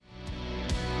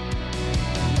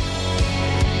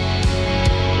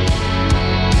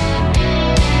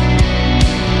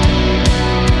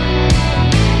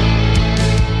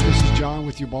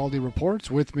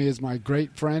Reports. With me is my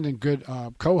great friend and good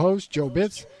co-host, Joe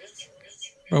Bitz.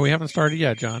 Well, we haven't started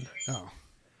yet, John. Oh.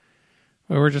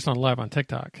 Well, we're just on live on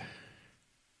TikTok.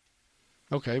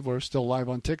 Okay, we're still live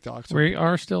on TikTok. So we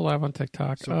are still live on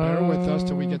TikTok. So bear with us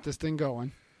till we get this thing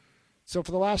going. So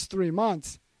for the last 3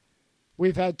 months,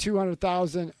 we've had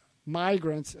 200,000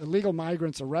 migrants, illegal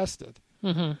migrants, arrested.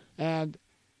 Mm-hmm. And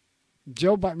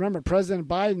Joe Biden, remember, President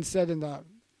Biden said in the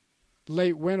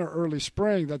late winter, early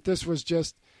spring that this was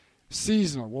just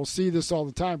seasonal. We'll see this all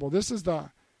the time. Well, this is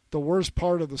the worst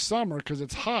part of the summer because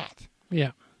it's hot.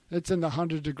 Yeah. It's in the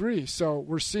 100 degrees. So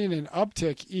we're seeing an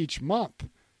uptick each month.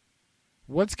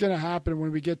 What's going to happen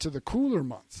when we get to the cooler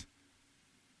months?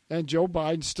 And Joe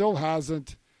Biden still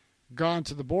hasn't gone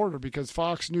to the border because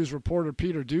Fox News reporter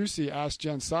Peter Doocy asked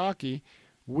Jen Psaki,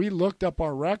 we looked up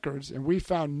our records and we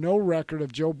found no record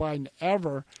of Joe Biden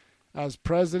ever as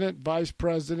president, vice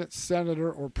president, senator,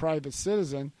 or private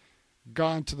citizen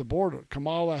gone to the border.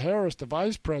 Kamala Harris, the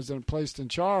vice president placed in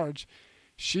charge,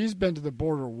 she's been to the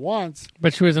border once.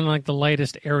 But she was in like the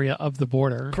lightest area of the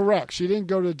border. Correct. She didn't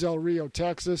go to Del Rio,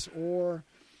 Texas, or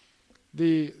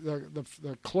the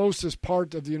closest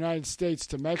part of the United States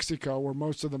to Mexico where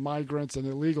most of the migrants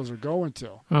and illegals are going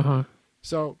to. Uh-huh.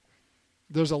 So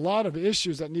there's a lot of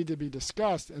issues that need to be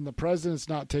discussed, and the president's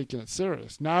not taking it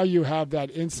serious. Now you have that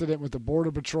incident with the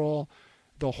Border Patrol,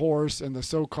 the horse, and the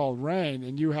so-called rain,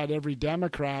 and you had every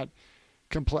Democrat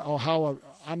complain, oh, how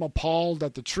I'm appalled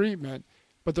at the treatment,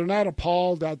 but they're not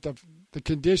appalled at the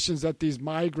conditions that these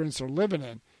migrants are living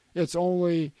in. It's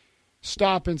only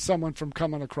stopping someone from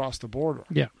coming across the border.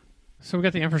 Yeah. So we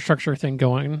got the infrastructure thing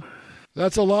going.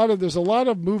 There's a lot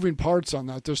of moving parts on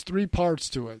that. There's 3 parts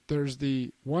to it. There's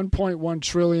the $1.1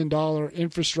 trillion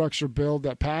infrastructure bill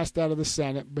that passed out of the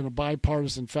Senate in a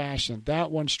bipartisan fashion.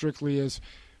 That one strictly is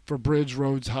for bridge,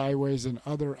 roads, highways, and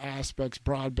other aspects,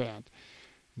 broadband.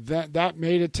 That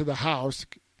made it to the House,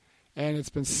 and it's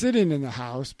been sitting in the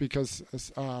House because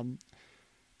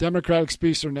Democratic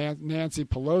Speaker Nancy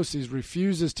Pelosi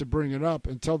refuses to bring it up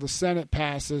until the Senate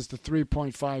passes the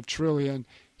 $3.5 trillion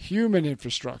human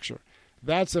infrastructure.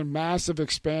 That's a massive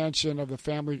expansion of the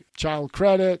family child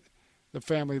credit, the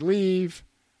family leave,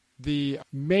 the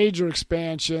major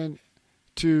expansion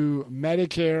to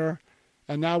Medicare,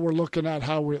 and now we're looking at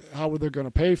how they're going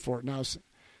to pay for it. Now,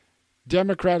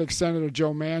 Democratic Senator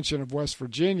Joe Manchin of West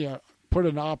Virginia put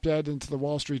an op-ed into the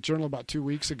Wall Street Journal about 2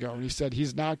 weeks ago, and he said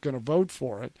he's not going to vote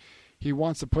for it. He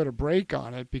wants to put a brake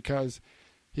on it because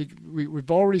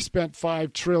we've already spent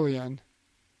 $5 trillion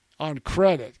on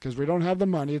credit because we don't have the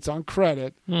money. It's on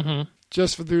credit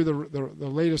just through the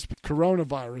latest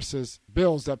coronavirus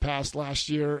bills that passed last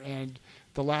year, and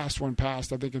the last one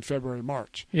passed, I think, in February,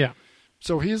 March. Yeah.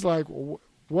 So he's like,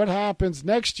 what happens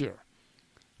next year?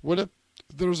 What if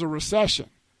there's a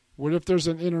recession? What if there's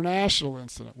an international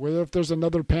incident? What if there's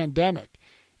another pandemic?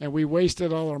 And we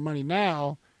wasted all our money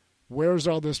now. Where's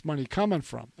all this money coming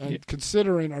from? And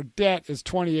considering our debt is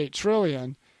 $28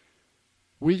 trillion,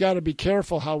 we got to be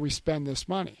careful how we spend this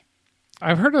money.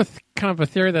 I've heard kind of a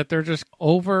theory that they're just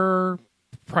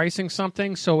overpricing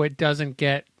something so it doesn't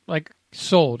get like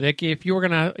sold. Like if you were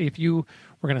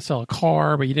gonna sell a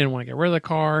car, but you didn't want to get rid of the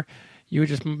car, you would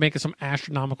just make it some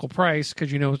astronomical price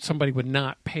because you know somebody would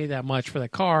not pay that much for the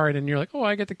car, and then you're like, oh,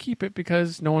 I get to keep it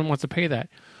because no one wants to pay that.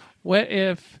 What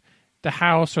if the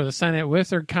House or the Senate, what if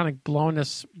they're kind of blowing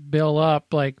this bill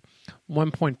up like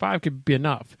 1.5 could be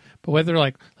enough, but whether they're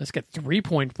like, let's get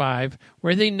 3.5,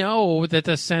 where they know that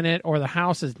the Senate or the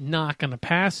House is not going to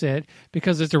pass it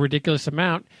because it's a ridiculous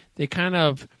amount, they kind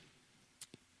of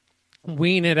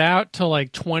wean it out to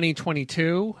like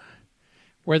 2022,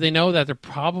 where they know that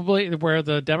where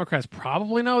the Democrats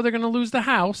probably know they're going to lose the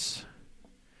House,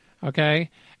 okay,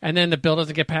 and then the bill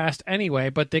doesn't get passed anyway.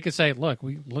 But they could say, "Look,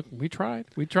 we tried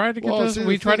to get this.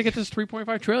 We tried to get this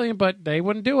 $3.5 trillion, but they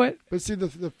wouldn't do it." But see, the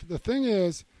thing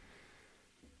is,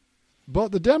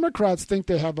 but the Democrats think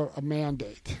they have a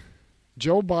mandate.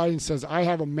 Joe Biden says, "I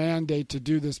have a mandate to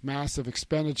do this massive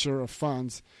expenditure of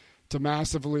funds to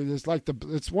massively."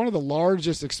 It's one of the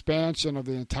largest expansion of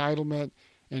the entitlement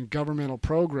and governmental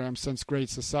programs since Great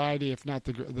Society, if not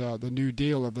the New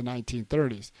Deal of the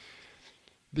 1930s.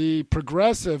 The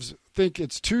progressives think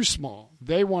it's too small.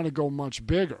 They want to go much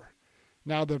bigger.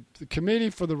 Now, the Committee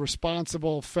for the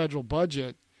Responsible Federal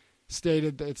Budget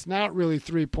stated that it's not really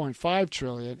 $3.5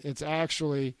 trillion. It's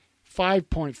actually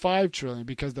 $5.5 trillion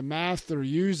because the math they're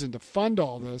using to fund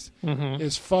all this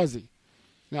is fuzzy.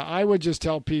 Now, I would just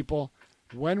tell people,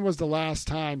 when was the last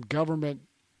time government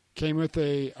came with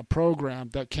a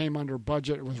program that came under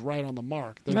budget and was right on the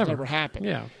mark? That's never happened.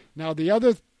 Yeah. Now, the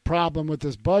other problem with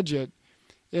this budget,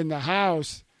 in the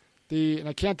House, and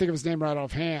I can't think of his name right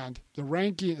offhand,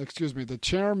 the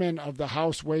chairman of the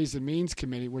House Ways and Means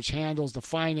Committee, which handles the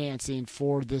financing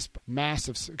for this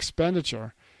massive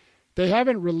expenditure, they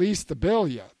haven't released the bill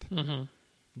yet. Mm-hmm.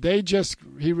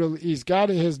 He's got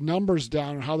his numbers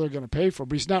down on how they're going to pay for it,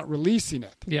 but he's not releasing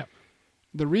it. Yeah.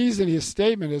 The reason his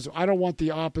statement is, I don't want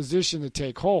the opposition to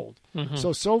take hold. Mm-hmm.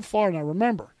 So far, now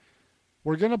remember,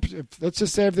 let's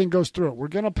just say everything goes through. We're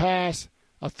going to pass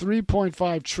a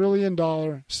 $3.5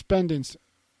 trillion spending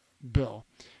bill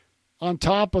on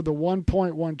top of the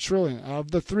 $1.1 trillion.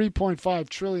 Of the $3.5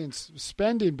 trillion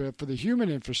spending bill for the human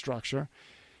infrastructure,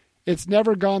 it's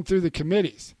never gone through the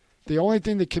committees. The only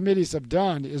thing the committees have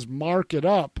done is mark it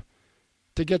up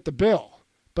to get the bill.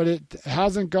 But it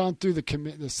hasn't gone through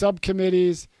the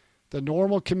subcommittees, the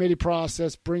normal committee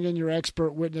process, bring in your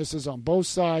expert witnesses on both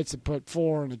sides to put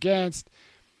for and against.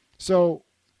 So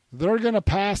they're going to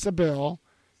pass a bill,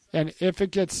 and if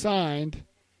it gets signed,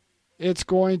 it's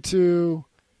going to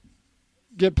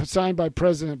get signed by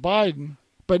President Biden,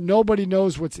 but nobody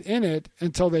knows what's in it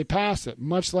until they pass it,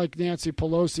 much like Nancy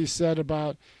Pelosi said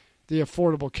about the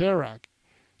Affordable Care Act.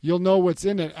 You'll know what's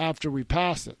in it after we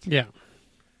pass it. Yeah.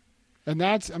 And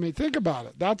think about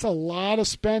it. That's a lot of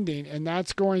spending, and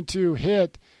that's going to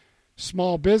hit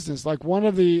small business. Like one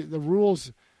of the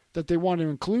rules that they want to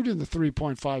include in the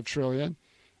 $3.5 trillion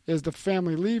is the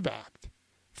Family Leave Act,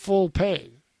 full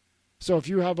paid. So if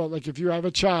you have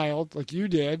a child like you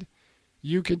did,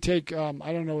 you can take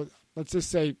let's just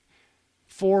say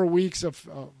 4 weeks of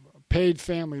paid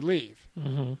family leave.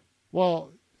 Mm-hmm.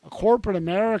 Well, corporate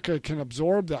America can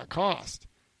absorb that cost.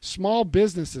 Small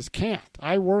businesses can't.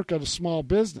 I work at a small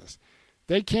business.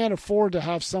 They can't afford to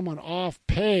have someone off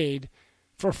paid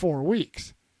for 4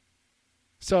 weeks.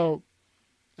 So,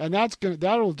 and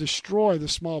that'll destroy the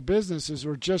small businesses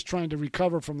who are just trying to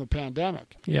recover from the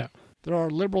pandemic. Yeah. There are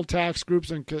liberal tax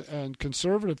groups and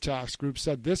conservative tax groups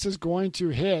that this is going to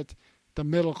hit the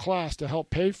middle class to help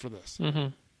pay for this. Mm-hmm.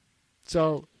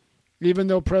 So, even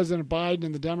though President Biden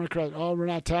and the Democrats, we're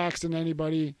not taxing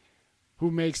anybody who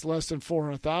makes less than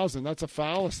 $400,000. That's a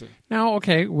fallacy. Now,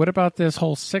 okay, what about this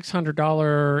whole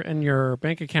 $600 in your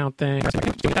bank account thing?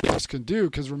 This can do,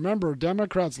 because remember,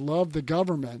 Democrats love the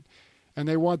government, and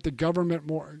they want the government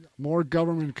more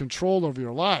government control over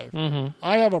your life. Mm-hmm.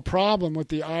 I have a problem with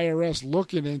the IRS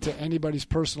looking into anybody's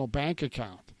personal bank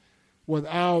account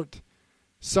without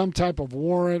some type of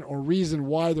warrant or reason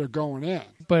why they're going in.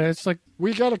 But it's like,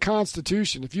 we got a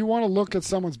constitution. If you want to look at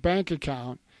someone's bank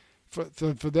account for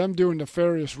them doing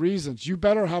nefarious reasons, you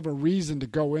better have a reason to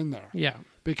go in there. yeah.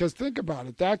 Because think about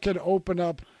it. That could open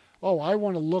up, I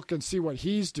want to look and see what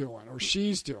he's doing or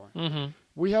she's doing. Mm-hmm.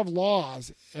 We have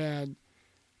laws, and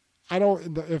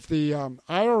if the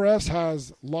IRS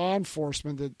has law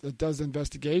enforcement that does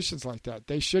investigations like that,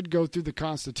 they should go through the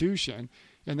Constitution,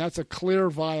 and that's a clear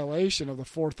violation of the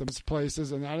Fourth Amendment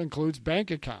places, and that includes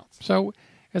bank accounts. So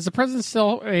is the president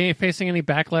still facing any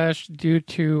backlash due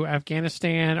to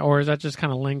Afghanistan, or is that just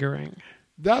kind of lingering?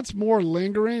 That's more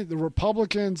lingering. The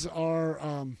Republicans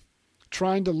are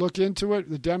trying to look into it.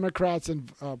 The Democrats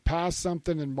passed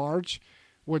something in March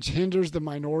which hinders the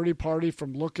minority party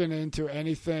from looking into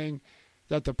anything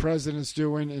that the president's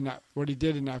doing in what he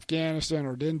did in Afghanistan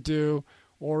or didn't do,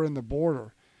 or in the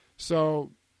border.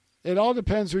 So it all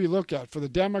depends who you look at. For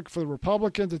the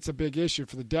Republicans, it's a big issue.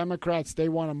 For the Democrats, they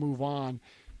want to move on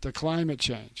to climate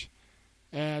change.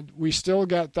 And we still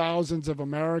got thousands of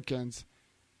Americans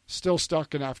still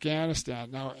stuck in Afghanistan.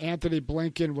 Now, Anthony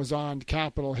Blinken was on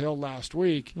Capitol Hill last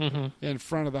week in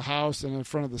front of the House and in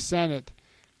front of the Senate,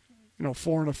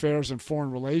 Foreign Affairs and Foreign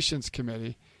Relations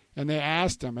Committee, and they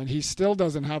asked him, and he still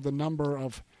doesn't have the number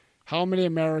of how many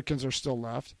Americans are still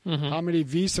left, how many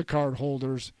Visa card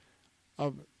holders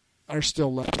are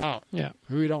still left out,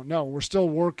 who we don't know. We're still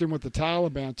working with the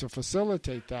Taliban to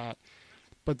facilitate that,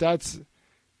 but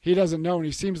he doesn't know, and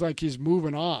he seems like he's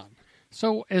moving on.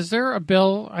 So is there a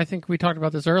bill, I think we talked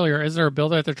about this earlier, is there a bill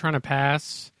that they're trying to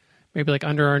pass, maybe like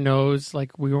under our nose,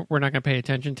 like we're not going to pay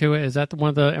attention to it? Is that one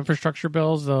of the infrastructure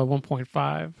bills, the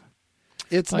 1.5?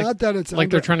 It's not that it's like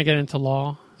they're trying to get into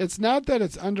law. It's not that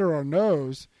it's under our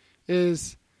nose,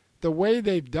 is the way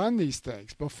they've done these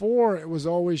things. Before, it was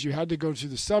always you had to go to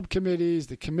the subcommittees,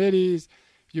 the committees,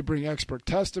 you bring expert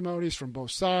testimonies from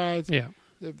both sides. Yeah.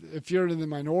 If you're in the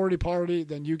minority party,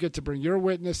 then you get to bring your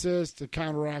witnesses to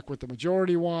counteract what the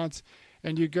majority wants,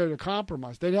 and you go to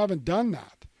compromise. They haven't done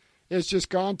that. It's just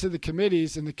gone to the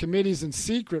committees, and the committees in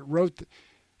secret worked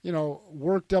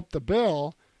up the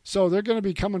bill. So they're going to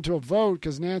be coming to a vote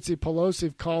because Nancy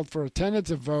Pelosi called for a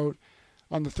tentative vote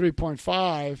on the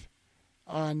 3.5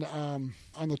 on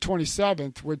the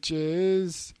 27th, which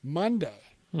is Monday.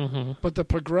 Mm-hmm. But the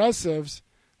progressives,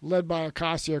 led by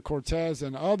Ocasio-Cortez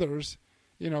and others,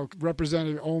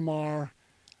 Representative Omar,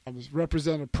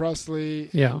 Representative Presley,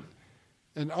 Yeah.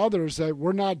 and others, that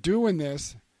we're not doing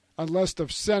this unless the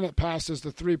Senate passes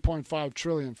the $3.5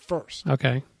 trillion first.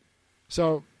 Okay.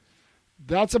 So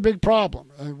that's a big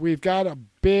problem. And we've got a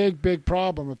big, big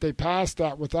problem if they pass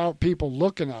that without people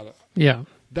looking at it. Yeah.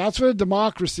 That's what a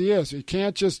democracy is. You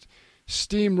can't just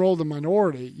steamroll the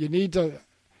minority. You need to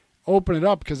open it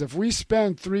up, because if we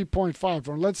spend 3.5,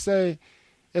 or let's say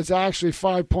it's actually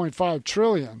 5.5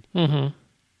 trillion, Mm-hmm.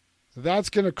 that's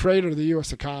going to crater the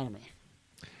U.S. economy.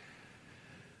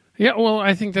 Yeah, well,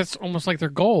 I think that's almost like their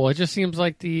goal. It just seems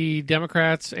like the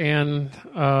Democrats and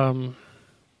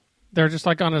they're just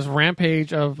like on this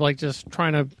rampage of like just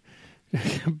trying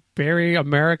to bury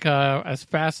America as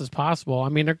fast as possible. I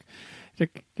mean,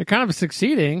 they're kind of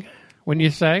succeeding, when you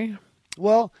say.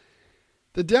 Well,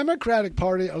 the Democratic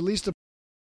Party, at least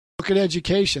look at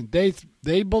education.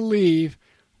 They believe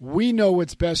we know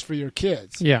what's best for your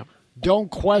kids. Yeah.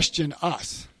 Don't question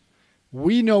us.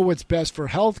 We know what's best for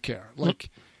health care. Like,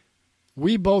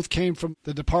 we both came from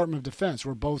the Department of Defense.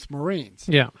 We're both Marines.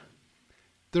 Yeah.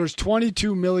 There's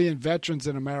 22 million veterans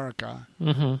in America.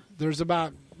 Mm-hmm. There's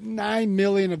about 9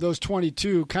 million of those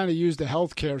 22 kind of use the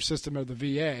health care system of the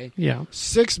VA. Yeah.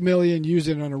 6 million use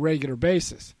it on a regular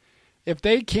basis. If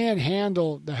they can't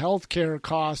handle the health care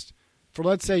cost for,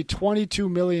 let's say, 22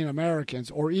 million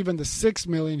Americans, or even the 6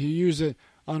 million who use it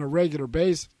on a regular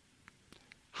basis,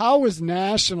 how is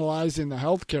nationalizing the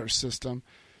health care system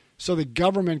so the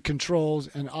government controls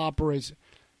and operates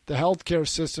the healthcare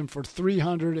system for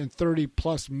 330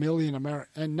 plus million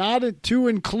Americans, and not to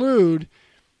include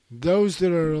those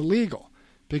that are illegal?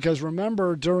 Because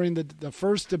remember, during the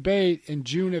first debate in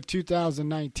June of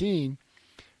 2019,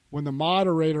 when the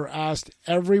moderator asked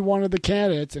every one of the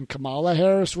candidates, and Kamala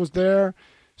Harris was there,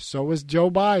 so was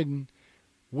Joe Biden,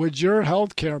 would your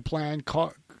health care plan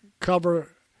cover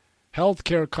health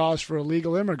care costs for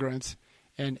illegal immigrants?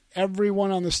 And everyone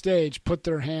on the stage put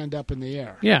their hand up in the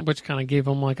air. Yeah, which kind of gave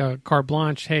them like a carte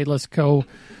blanche. Hey, let's go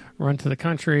run to the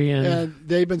country. And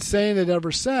they've been saying it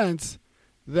ever since,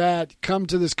 that come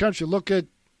to this country. Look at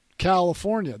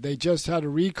California. They just had a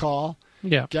recall.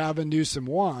 Yeah. Gavin Newsom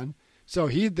won. So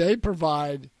they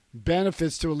provide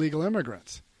benefits to illegal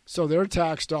immigrants. So their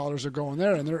tax dollars are going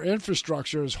there, and their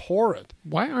infrastructure is horrid.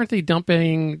 Why aren't they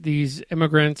dumping these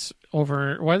immigrants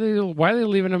over? Why are they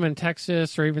leaving them in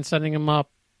Texas, or even sending them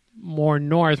up more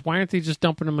north? Why aren't they just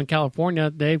dumping them in California?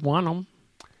 They want them.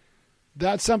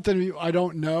 That's something I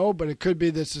don't know, but it could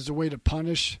be this is a way to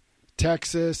punish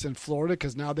Texas and Florida,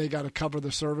 because now they got to cover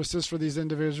the services for these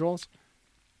individuals.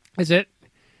 Is it?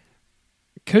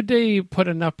 Could they put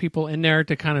enough people in there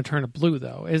to kind of turn it blue,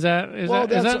 though? Is that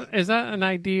an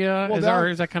idea? Or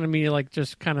is that kind of me like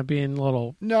just kind of being a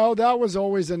little? No, that was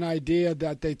always an idea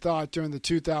that they thought during the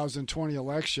 2020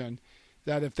 election,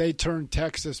 that if they turned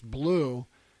Texas blue,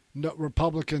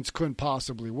 Republicans couldn't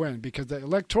possibly win, because the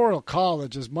Electoral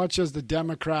College, as much as the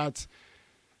Democrats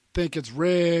think it's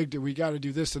rigged, we got to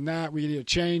do this and that, we need to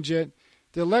change it,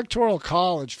 the Electoral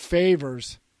College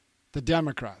favors the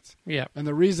Democrats. Yeah. And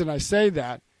the reason I say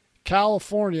that,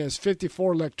 California is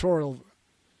 54 electoral,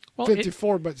 but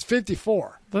it's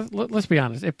 54. Let's be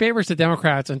honest. It favors the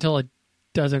Democrats until it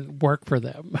doesn't work for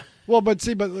them. Well, but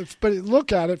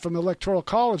look at it from the Electoral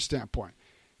College standpoint.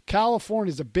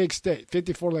 California is a big state,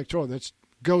 54 electoral, that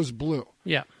goes blue.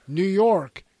 Yeah. New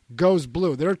York goes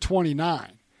blue. They're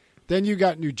 29. Then you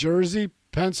got New Jersey.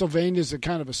 Pennsylvania is a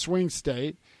kind of a swing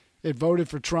state. It voted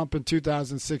for Trump in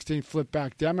 2016, flipped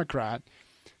back Democrat.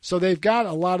 So they've got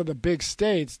a lot of the big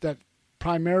states that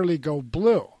primarily go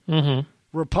blue. Mm-hmm.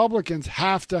 Republicans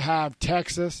have to have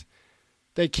Texas.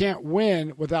 They can't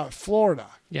win without Florida.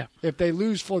 Yeah. If they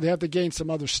lose Florida, they have to gain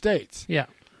some other states. Yeah.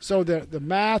 So the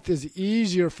math is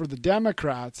easier for the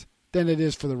Democrats than it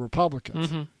is for the Republicans.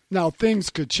 Mm-hmm. Now, things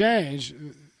could change.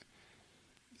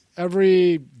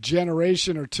 Every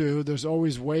generation or two, there's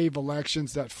always wave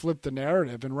elections that flip the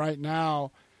narrative. And right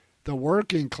now, the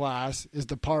working class is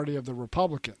the party of the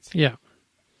Republicans. Yeah.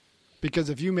 Because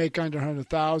if you make under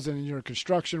 100,000 and you're a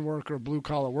construction worker, a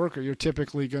blue-collar worker, you're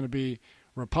typically going to be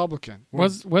Republican.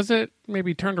 Was it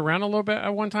maybe turned around a little bit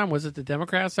at one time? Was it the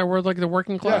Democrats that were like the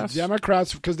working class? Yeah,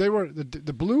 Democrats, because they were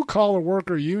the blue-collar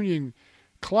worker union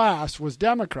class was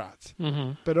Democrats.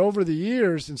 Mm-hmm. But over the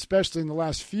years, and especially in the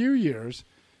last few years,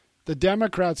 the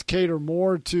Democrats cater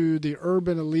more to the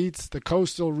urban elites, the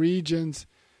coastal regions,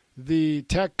 the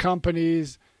tech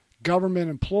companies, government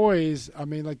employees. I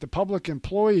mean, like the Public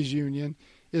Employees Union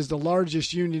is the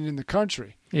largest union in the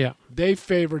country. Yeah. They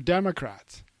favor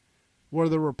Democrats. where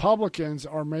the Republicans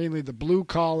are mainly the blue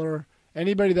collar.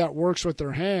 Anybody that works with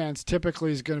their hands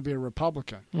typically is going to be a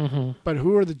Republican. Mm-hmm. But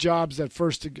who are the jobs that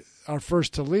are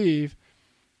first to leave?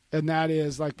 And that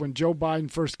is like when Joe Biden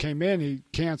first came in, he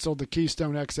canceled the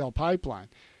Keystone XL pipeline.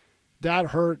 That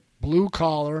hurt blue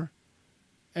collar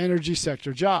energy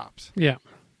sector jobs. Yeah.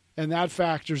 And that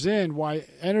factors in why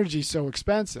energy is so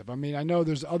expensive. I mean, I know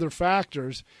there's other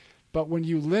factors, but when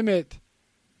you limit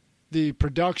the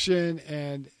production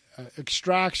and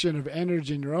extraction of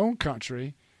energy in your own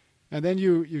country, and then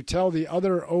you tell the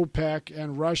other OPEC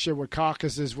and Russia with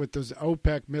caucuses with those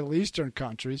OPEC Middle Eastern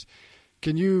countries,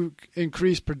 can you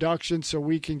increase production so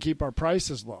we can keep our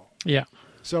prices low? Yeah.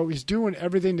 So he's doing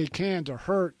everything he can to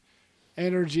hurt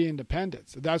energy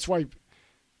independence. That's why,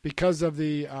 because of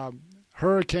the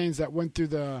hurricanes that went through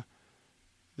the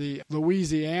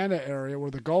Louisiana area or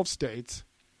the Gulf states,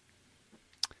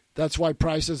 that's why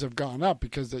prices have gone up,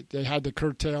 because they had to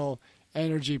curtail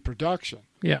energy production.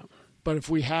 Yeah. But if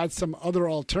we had some other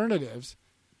alternatives,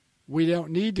 we don't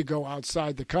need to go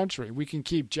outside the country. We can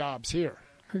keep jobs here.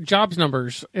 Jobs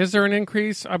numbers. Is there an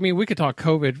increase? I mean, we could talk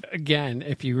COVID again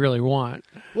if you really want.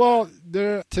 Well,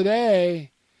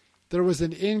 today there was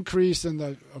an increase in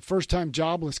the first-time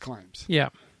jobless claims. Yeah.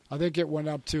 I think it went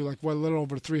up to a little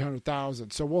over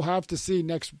 300,000. So we'll have to see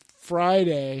next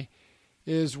Friday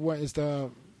I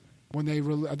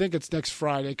think it's next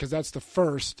Friday because that's the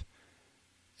 1st,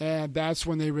 and that's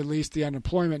when they release the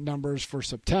unemployment numbers for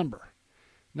September.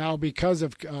 Now, because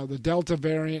of the Delta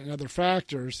variant and other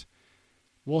factors,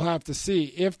 we'll have to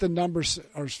see if the numbers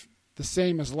are the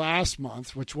same as last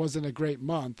month, which wasn't a great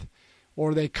month,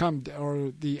 or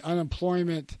the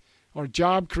unemployment or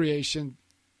job creation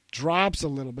drops a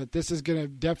little bit. This is going to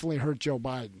definitely hurt Joe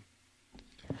Biden.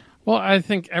 Well, I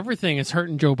think everything is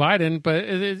hurting Joe Biden, but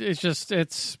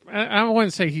I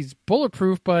wouldn't say he's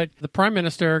bulletproof, but the prime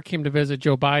minister came to visit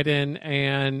Joe Biden,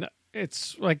 and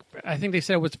it's like, I think they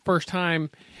said it was the first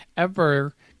time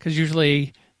ever, because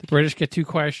usually the British get 2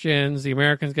 questions, the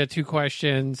Americans get 2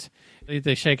 questions,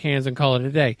 they shake hands and call it a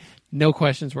day. No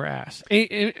questions were asked,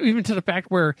 even to the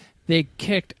fact where they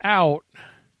kicked out.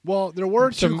 Well, there were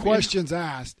 2 questions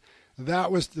asked.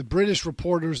 That was the British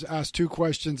reporters asked 2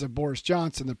 questions of Boris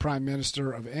Johnson, the Prime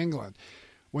Minister of England.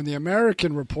 When the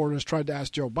American reporters tried to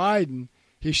ask Joe Biden,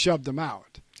 he shoved them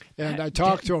out. And I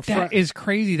talked to a friend. That is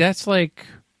crazy. That's like,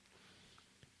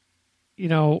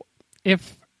 I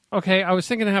was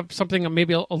thinking to have something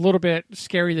maybe a little bit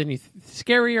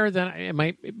scarier than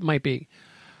it might be.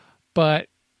 But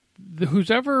who's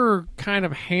ever kind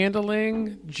of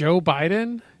handling Joe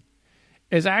Biden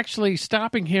is actually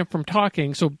stopping him from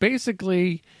talking. So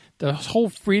basically, the whole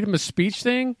freedom of speech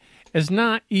thing is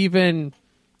not even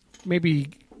maybe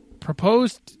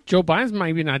proposed. Joe Biden's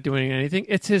maybe not doing anything.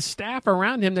 It's his staff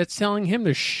around him that's telling him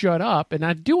to shut up and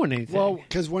not doing anything. Well,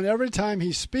 because every time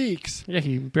he speaks,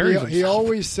 he buries himself. He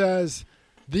always says,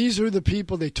 "These are the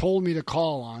people they told me to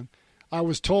call on. I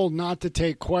was told not to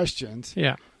take questions."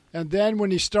 Yeah. And then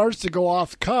when he starts to go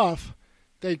off cuff,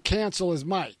 they cancel his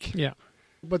mic. Yeah.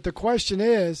 But the question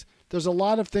is, there's a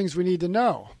lot of things we need to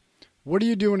know. What are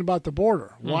you doing about the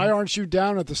border? Mm-hmm. Why aren't you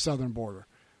down at the southern border?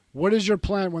 What is your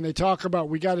plan when they talk about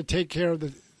we got to take care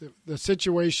of the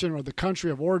situation or the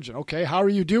country of origin? Okay, how are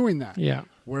you doing that? Yeah.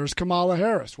 Where's Kamala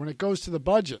Harris? When it goes to the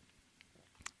budget,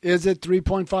 is it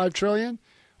 $3.5 trillion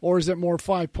or is it more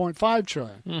 $5.5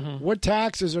 trillion? Mm-hmm. What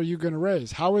taxes are you going to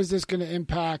raise? How is this going to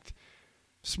impact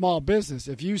small business?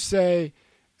 If you say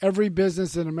every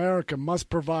business in America must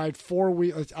provide 4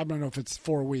 weeks, I don't know if it's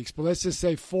 4 weeks, but let's just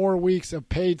say 4 weeks of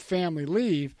paid family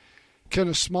leave. Can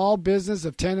a small business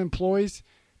of 10 employees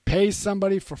pay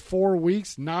somebody for 4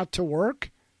 weeks not to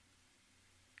work?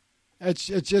 It's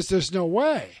just, there's no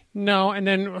way. No, and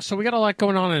then, so we got a lot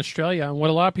going on in Australia, and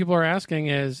what a lot of people are asking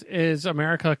is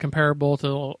America comparable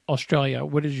to Australia?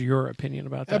 What is your opinion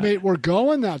about that? I mean, we're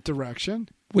going that direction.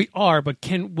 We are, but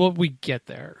will we get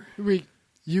there?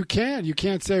 You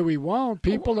can't say we won't.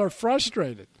 People are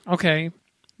frustrated. Okay,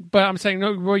 but I'm saying,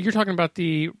 no, well, you're talking about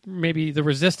maybe the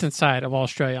resistance side of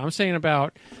Australia. I'm saying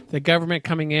about the government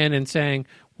coming in and saying,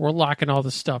 we're locking all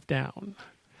this stuff down.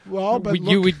 Well, but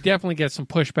you would definitely get some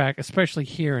pushback, especially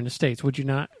here in the States, would you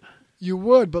not? You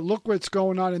would, but look what's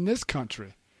going on in this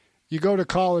country. You go to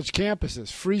college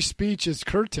campuses, free speech is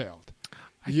curtailed.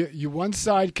 You one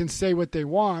side can say what they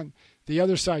want, the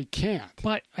other side can't.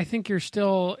 But I think you're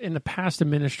still in the past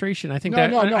administration. I think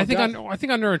I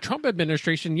think under a Trump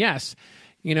administration, yes,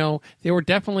 they were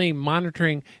definitely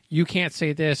monitoring. You can't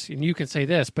say this and you can say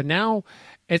this, but now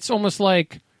it's almost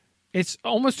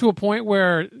to a point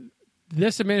where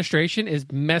this administration is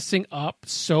messing up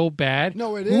so bad.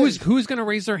 No, it is. is. Who's going to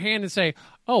raise their hand and say,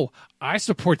 "Oh, I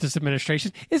support this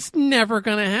administration"? It's never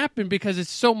going to happen because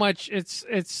it's so much. It's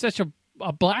such a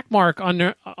black mark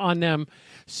on them.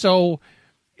 So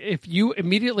if you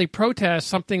immediately protest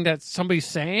something that somebody's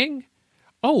saying,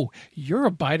 oh, you're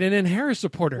a Biden and Harris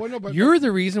supporter. Well, no, you're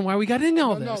the reason why we got into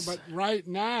all this. No, but right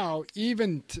now,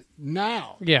 even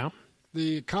now, yeah,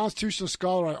 the constitutional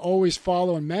scholar I always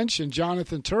follow and mention,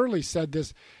 Jonathan Turley, said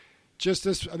this just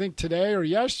this, I think, today or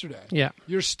yesterday. Yeah.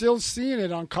 You're still seeing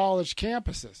it on college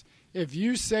campuses. If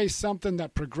you say something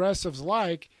that progressives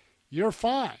like, you're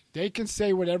fine. They can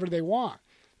say whatever they want.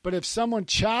 But if someone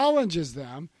challenges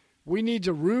them, we need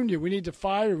to ruin you. We need to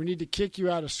fire you. We need to kick you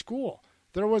out of school.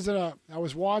 I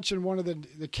was watching one of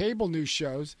the cable news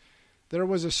shows. There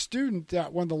was a student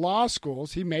at one of the law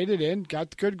schools. He made it in,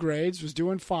 got good grades, was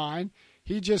doing fine.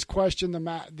 He just questioned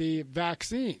the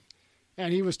vaccine.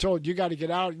 And he was told, you got to get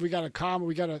out. We got to calm.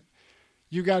 You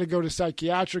got to go to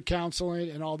psychiatric counseling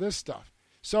and all this stuff.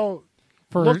 So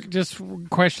just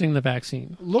questioning the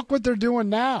vaccine. Look what they're doing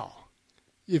now.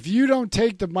 If you don't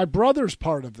take my brother's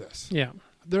part of this. Yeah.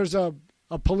 There's a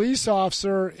police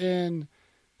officer in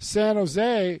San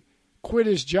Jose quit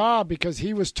his job because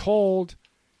he was told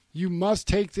you must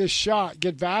take this shot,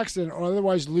 get vaccinated, or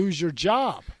otherwise lose your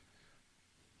job.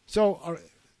 So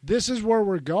this is where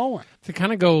we're going. To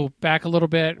kind of go back a little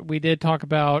bit, we did talk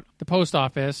about the post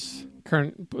office.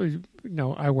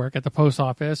 I work at the post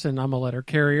office, and I'm a letter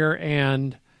carrier.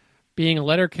 And being a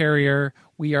letter carrier,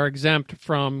 we are exempt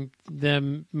from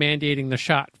them mandating the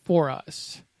shot for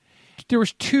us. There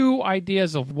was two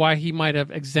ideas of why he might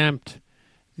have exempt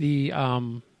the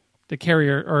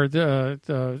carrier or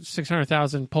the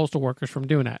 600,000 postal workers from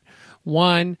doing that.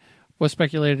 One was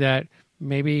speculated that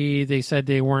maybe they said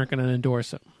they weren't going to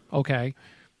endorse him. Okay,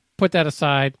 put that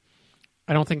aside.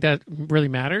 I don't think that really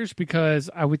matters because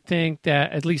I would think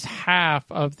that at least half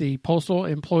of the postal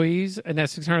employees in that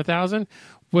 600,000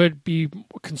 would be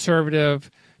conservative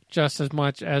just as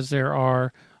much as there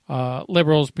are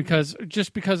liberals because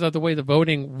of the way the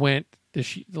voting went in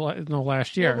the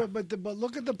last year. Yeah, but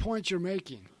look at the point you're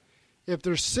making. If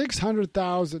there's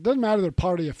 600,000, it doesn't matter their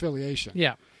party affiliation.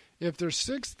 Yeah. If there's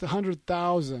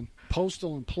 600,000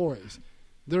 postal employees,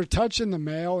 they're touching the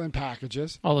mail and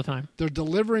packages all the time. They're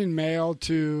delivering mail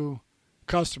to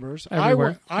customers.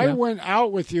 Everywhere. I went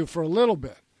out with you for a little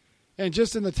bit, and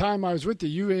just in the time I was with you,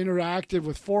 you interacted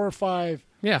with 4 or 5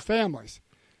 families,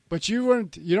 but you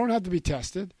don't have to be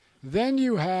tested. Then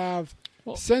you have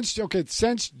since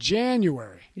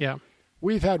January. Yeah,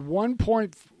 we've had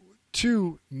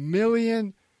 1.2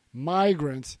 million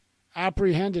migrants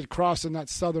apprehended crossing that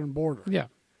southern border. Yeah.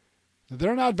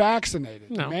 They're not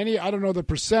vaccinated. No. Many, I don't know the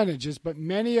percentages, but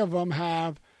many of them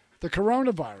have the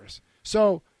coronavirus.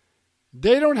 So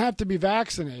they don't have to be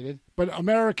vaccinated, but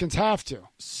Americans have to.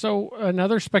 So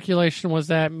another speculation was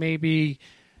that maybe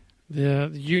the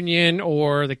union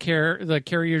or the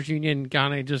carriers union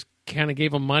just kind of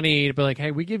gave them money to be like,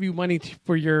 hey, we give you money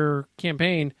for your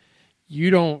campaign.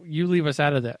 You leave us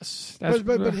out of this.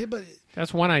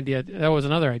 That's one idea. That was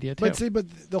another idea too.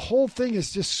 But the whole thing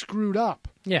is just screwed up.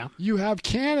 Yeah. You have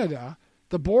Canada.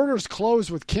 The border's closed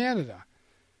with Canada.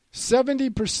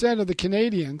 70% of the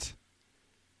Canadians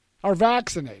are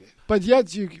vaccinated. But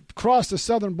yet you cross the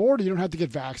southern border, you don't have to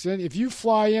get vaccinated. If you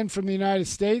fly in from the United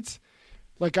States,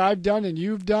 like I've done and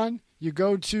you've done, you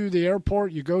go to the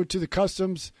airport, you go to the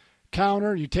customs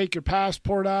counter, you take your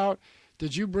passport out.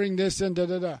 Did you bring this in?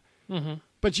 Mm-hmm.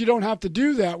 But you don't have to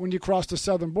do that when you cross the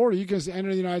southern border. You can just enter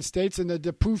the United States and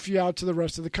they poof you out to the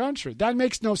rest of the country. That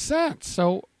makes no sense.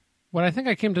 So what I think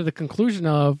I came to the conclusion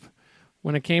of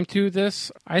when it came to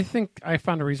this, I think I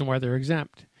found a reason why they're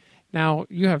exempt. Now,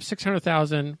 you have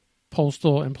 600,000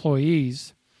 postal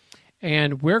employees,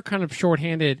 and we're kind of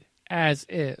shorthanded as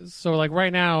is. So like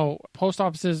right now, post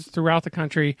offices throughout the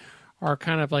country are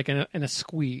kind of like in a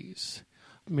squeeze,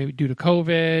 maybe due to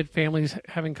COVID, families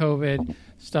having COVID,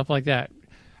 stuff like that.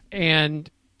 And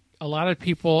a lot of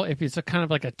people, if it's a kind of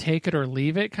like a take it or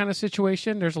leave it kind of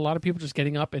situation, there's a lot of people just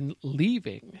getting up and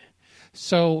leaving.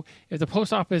 So if the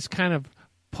post office kind of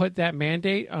put that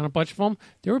mandate on a bunch of them,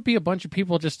 there would be a bunch of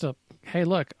people just to, hey,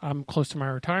 look, I'm close to my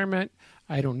retirement.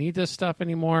 I don't need this stuff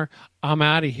anymore. I'm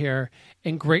out of here,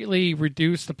 and greatly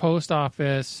reduce the post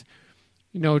office,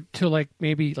 to like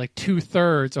maybe like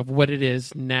 2/3 of what it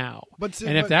is now.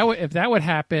 If that would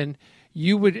happen,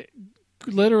 you would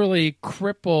literally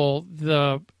cripple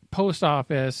the post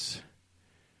office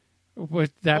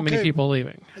with that many people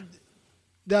leaving.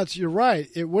 You're right.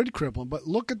 It would cripple them. But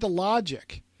look at the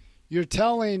logic. You're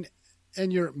telling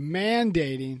and you're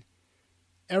mandating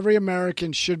every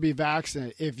American should be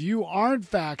vaccinated. If you aren't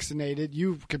vaccinated,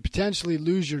 you could potentially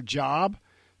lose your job.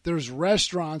 There's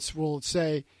restaurants will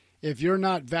say, if you're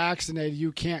not vaccinated,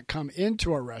 you can't come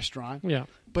into a restaurant. Yeah.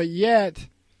 But yet,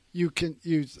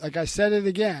 like I said it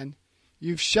again,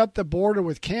 you've shut the border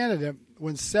with Canada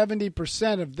when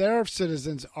 70% of their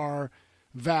citizens are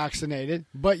vaccinated,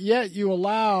 but yet you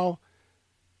allow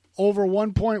over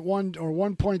 1.1 or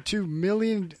 1.2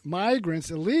 million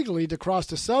migrants illegally to cross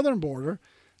the southern border.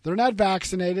 They're not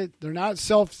vaccinated. They're not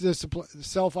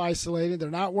self-isolated. They're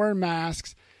not wearing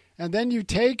masks. And then you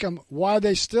take them while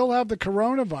they still have the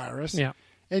coronavirus,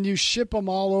 and you ship them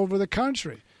all over the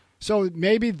country. So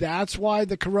maybe that's why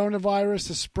the coronavirus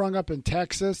has sprung up in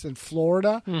Texas and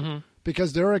Florida,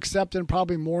 because they're accepting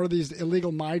probably more of these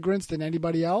illegal migrants than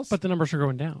anybody else. But the numbers are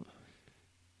going down.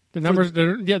 The numbers,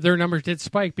 their numbers did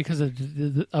spike because of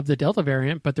the Delta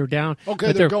variant, but they're down.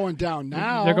 Okay, they're going down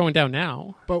now. They're going down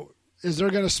now. But is there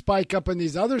going to spike up in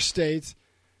these other states?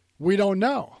 We don't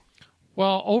know.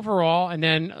 Well, overall, and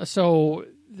then so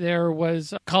there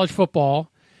was college football,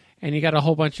 and you got a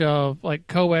whole bunch of like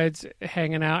co-eds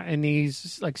hanging out in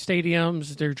these like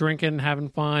stadiums. They're drinking, having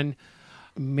fun.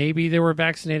 Maybe they were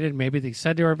vaccinated. Maybe they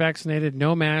said they were vaccinated.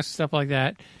 No masks, stuff like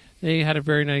that. They had a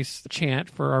very nice chant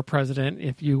for our president,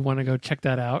 if you want to go check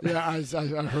that out. Yeah, I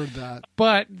heard that.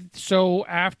 But so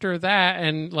after that,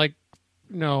 and like,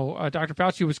 Dr.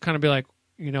 Fauci was kind of be like,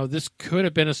 this could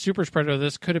have been a super spreader.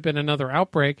 This could have been another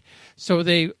outbreak. So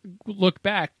they look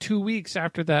back 2 weeks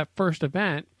after that first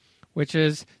event, which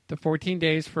is the 14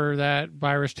 days for that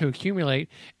virus to accumulate,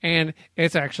 and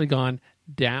it's actually gone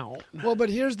down. Well, but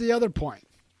here's the other point.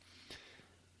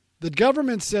 The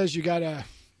government says you got to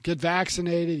get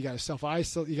vaccinated, you got to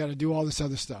self-isolate, you got to do all this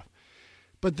other stuff.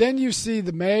 But then you see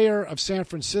the mayor of San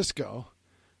Francisco,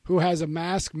 who has a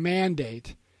mask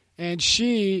mandate, and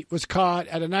she was caught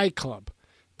at a nightclub.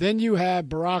 Then you have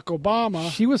Barack Obama.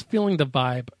 She was feeling the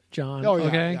vibe, John. Oh, yeah.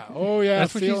 Okay? Yeah. Oh, yeah.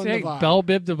 That's what she's saying. The vibe. Belle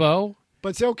Bib DeVoe. But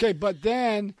it's okay. But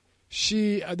then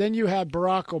then you have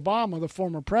Barack Obama, the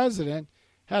former president,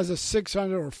 has a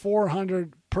 600 or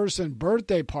 400 person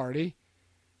birthday party.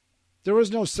 There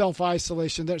was no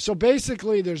self-isolation there. So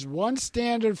basically, there's one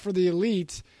standard for the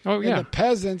elites, and the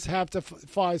peasants have to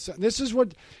follow. This is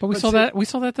what. But we saw that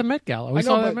at the Met Gala. We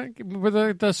saw that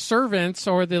where the servants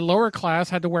or the lower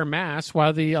class had to wear masks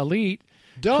while the elite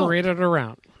paraded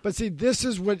around. But see, this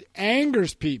is what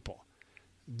angers people.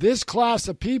 This class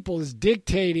of people is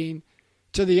dictating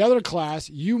to the other class,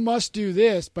 you must do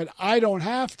this, but I don't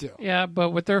have to. Yeah, but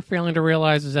what they're failing to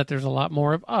realize is that there's a lot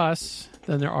more of us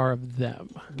than there are of them.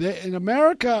 And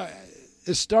America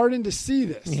is starting to see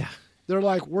this. Yeah. They're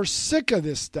like, we're sick of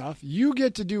this stuff. You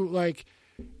get to do like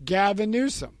Gavin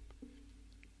Newsom.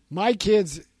 My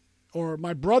kids or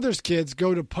my brother's kids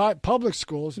go to public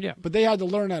schools, but they had to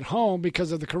learn at home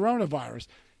because of the coronavirus.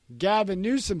 Gavin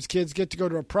Newsom's kids get to go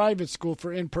to a private school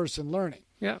for in-person learning.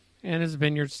 Yeah. And his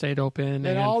vineyard stayed open.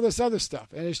 And all this other stuff.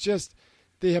 And it's just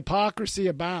the hypocrisy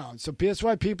abounds. So that's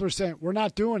why people are saying, we're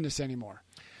not doing this anymore.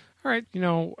 All right.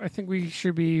 I think we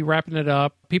should be wrapping it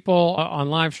up. People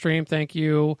on live stream, thank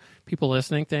you. People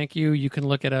listening, thank you. You can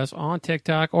look at us on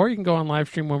TikTok, or you can go on live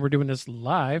stream when we're doing this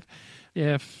live.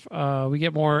 If we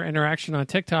get more interaction on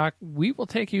TikTok, we will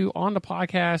take you on the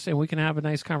podcast and we can have a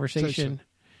nice conversation.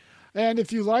 And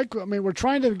if you like, we're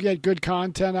trying to get good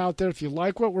content out there. If you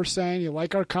like what we're saying, you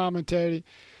like our commentary,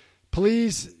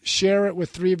 please share it with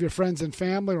 3 of your friends and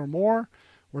family or more.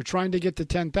 We're trying to get to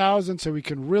 10,000 so we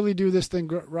can really do this thing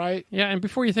right. Yeah, and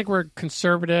before you think we're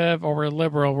conservative or we're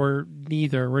liberal, we're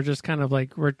neither. We're just kind of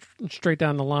like we're straight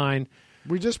down the line.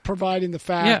 We're just providing the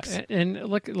facts. Yeah, and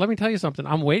look, let me tell you something.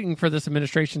 I'm waiting for this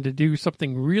administration to do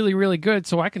something really, really good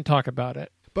so I can talk about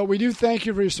it. But we do thank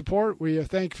you for your support. We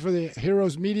thank you for the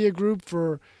Heroes Media Group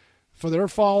for their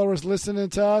followers listening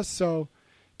to us. So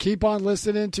keep on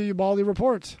listening to Ubaldi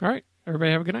Reports. All right.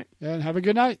 Everybody have a good night. And have a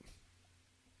good night.